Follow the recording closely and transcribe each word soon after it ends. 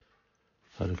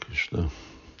Hare Krishna.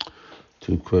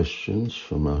 Two questions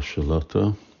from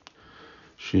Ashalata.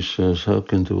 She says, how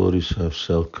can devotees have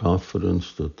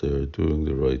self-confidence that they are doing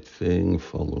the right thing,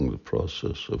 following the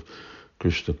process of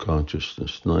Krishna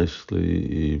consciousness nicely,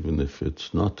 even if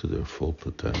it's not to their full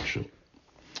potential?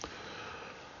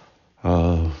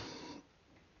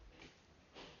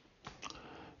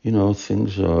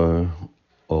 Things are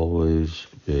always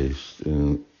based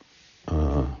in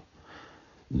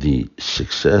the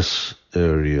success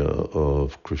area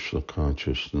of Krishna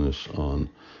consciousness on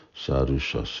Sadhu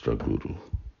Shastra Guru.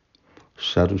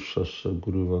 Sadhu Shastra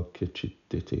Guru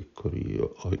Vakyachitete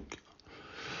Koriya Oik.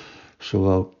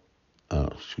 So,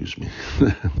 excuse me,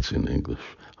 it's in English,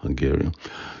 Hungarian.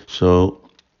 So,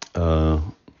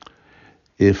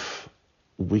 if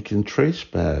we can trace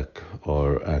back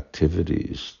our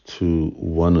activities to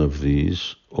one of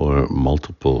these or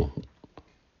multiple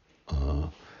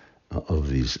of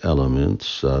these elements,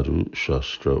 Sadhu,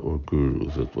 Shastra, or Guru,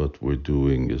 that what we're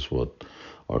doing is what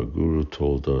our Guru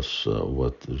told us,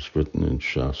 what is written in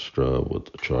Shastra,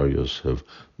 what Acharyas have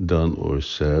done or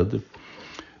said,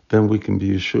 then we can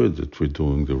be assured that we're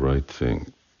doing the right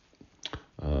thing.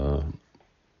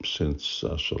 Since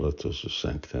Ashalata is a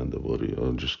Sanktan devotee,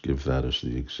 I'll just give that as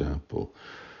the example.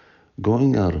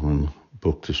 Going out on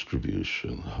book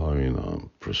distribution, Harinam,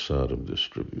 Prasadam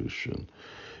distribution,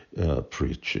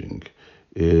 preaching,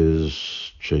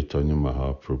 is Chaitanya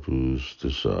Mahaprabhu's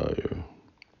desire.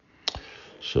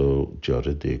 So,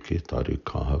 Jara Deke Tari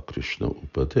Kaha Krishna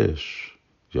Upadesh,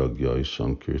 Yagyai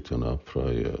Sankirtana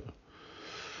Praya.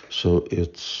 So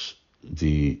it's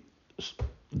the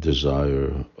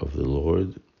desire of the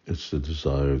Lord, it's the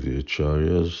desire of the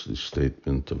Acharyas, the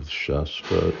statement of the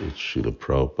Shastra, it's Srila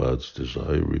Prabhupada's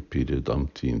desire repeated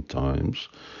umpteen times.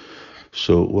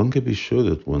 So one can be sure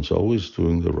that one's always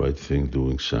doing the right thing,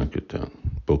 doing Sankirtan,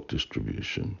 book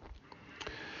distribution.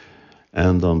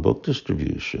 And on book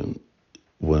distribution,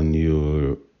 when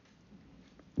you're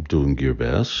doing your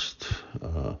best,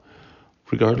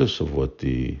 regardless of what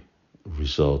the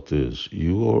result is,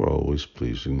 you are always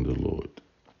pleasing the Lord.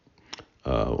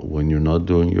 When you're not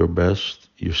doing your best,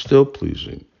 you're still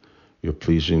pleasing. You're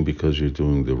pleasing because you're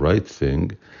doing the right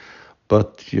thing,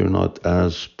 but you're not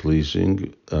as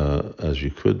pleasing as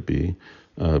you could be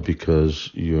because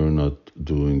you're not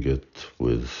doing it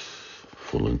with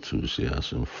full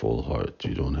enthusiasm, full heart.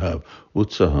 You don't have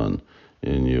utsahan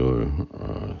in your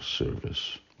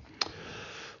service.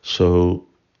 So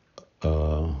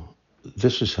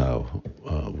this is how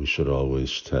we should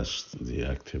always test the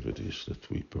activities that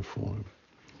we perform.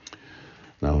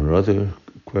 Now, another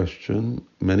question.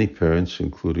 Many parents,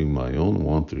 including my own,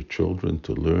 want their children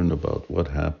to learn about what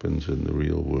happens in the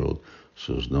real world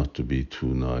so as not to be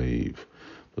too naive.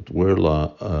 But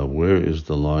where is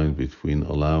the line between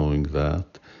allowing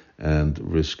that and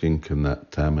risking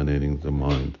contaminating the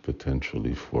mind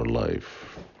potentially for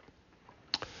life?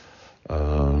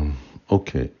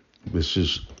 Okay, this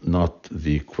is not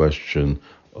the question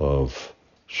of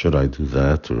should I do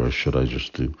that or should I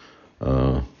just do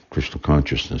Krishna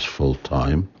consciousness full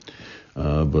time,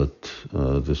 but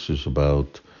this is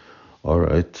about, all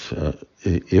right,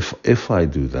 if I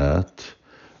do that,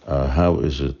 how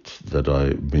is it that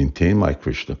I maintain my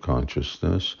Krishna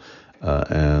consciousness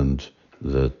and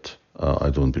that I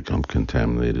don't become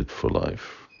contaminated for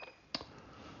life?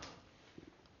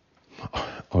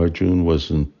 Arjuna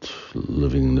wasn't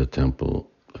living in the temple.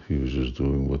 He was just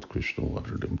doing what Krishna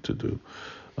wanted him to do.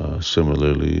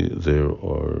 Similarly, there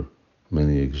are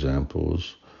many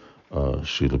examples.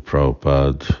 Srila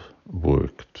Prabhupada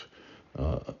worked,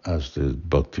 as did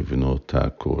Bhaktivinoda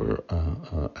Thakur,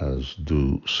 as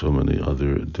do so many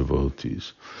other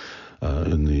devotees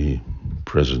in the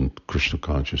present Krishna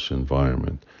conscious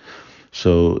environment.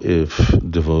 So if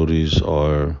devotees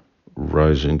are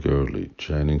rising early,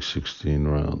 chanting 16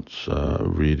 rounds,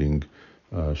 reading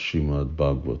Srimad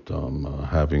Bhagavatam,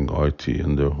 having arti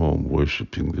in their home,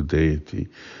 worshipping the deity,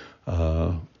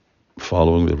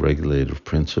 following the regulative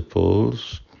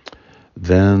principles,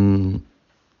 then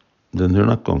they're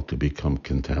not going to become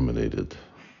contaminated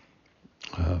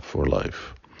for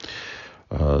life.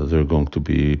 They're going to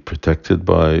be protected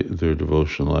by their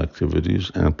devotional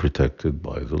activities and protected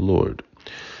by the Lord.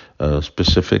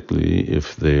 Specifically,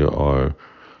 if they are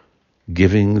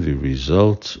giving the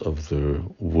results of their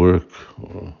work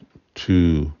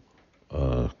to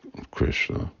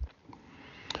Krishna,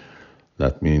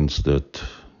 that means that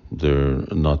they're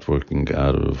not working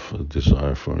out of a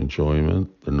desire for enjoyment.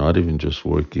 They're not even just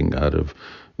working out of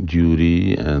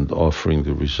duty and offering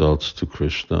the results to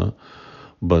Krishna,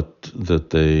 but that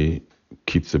they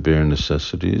keep the bare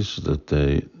necessities that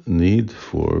they need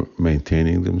for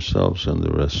maintaining themselves, and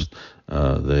the rest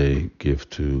they give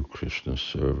to Krishna's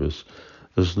service.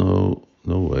 There's no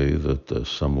way that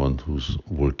someone who's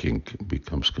working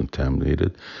becomes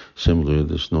contaminated. Similarly,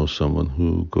 there's no someone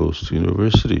who goes to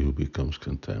university who becomes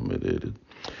contaminated.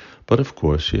 But of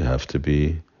course, you have to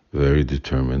be very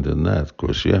determined in that. Of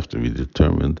course, you have to be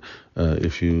determined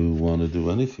if you want to do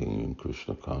anything in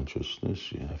Krishna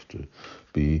consciousness. You have to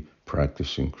be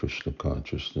practicing Krishna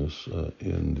consciousness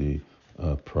in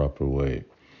the proper way.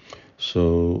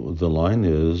 So the line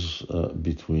is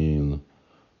between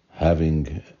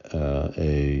having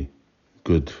a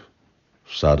good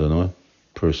sadhana,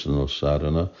 personal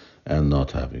sadhana, and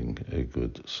not having a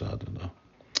good sadhana.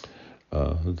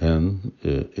 Then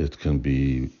it can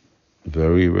be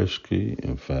very risky.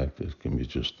 In fact, it can be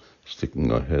just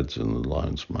sticking our heads in the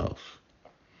lion's mouth.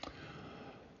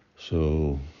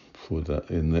 So, for that,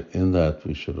 in that,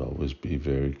 we should always be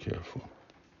very careful.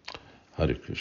 Hare Krishna.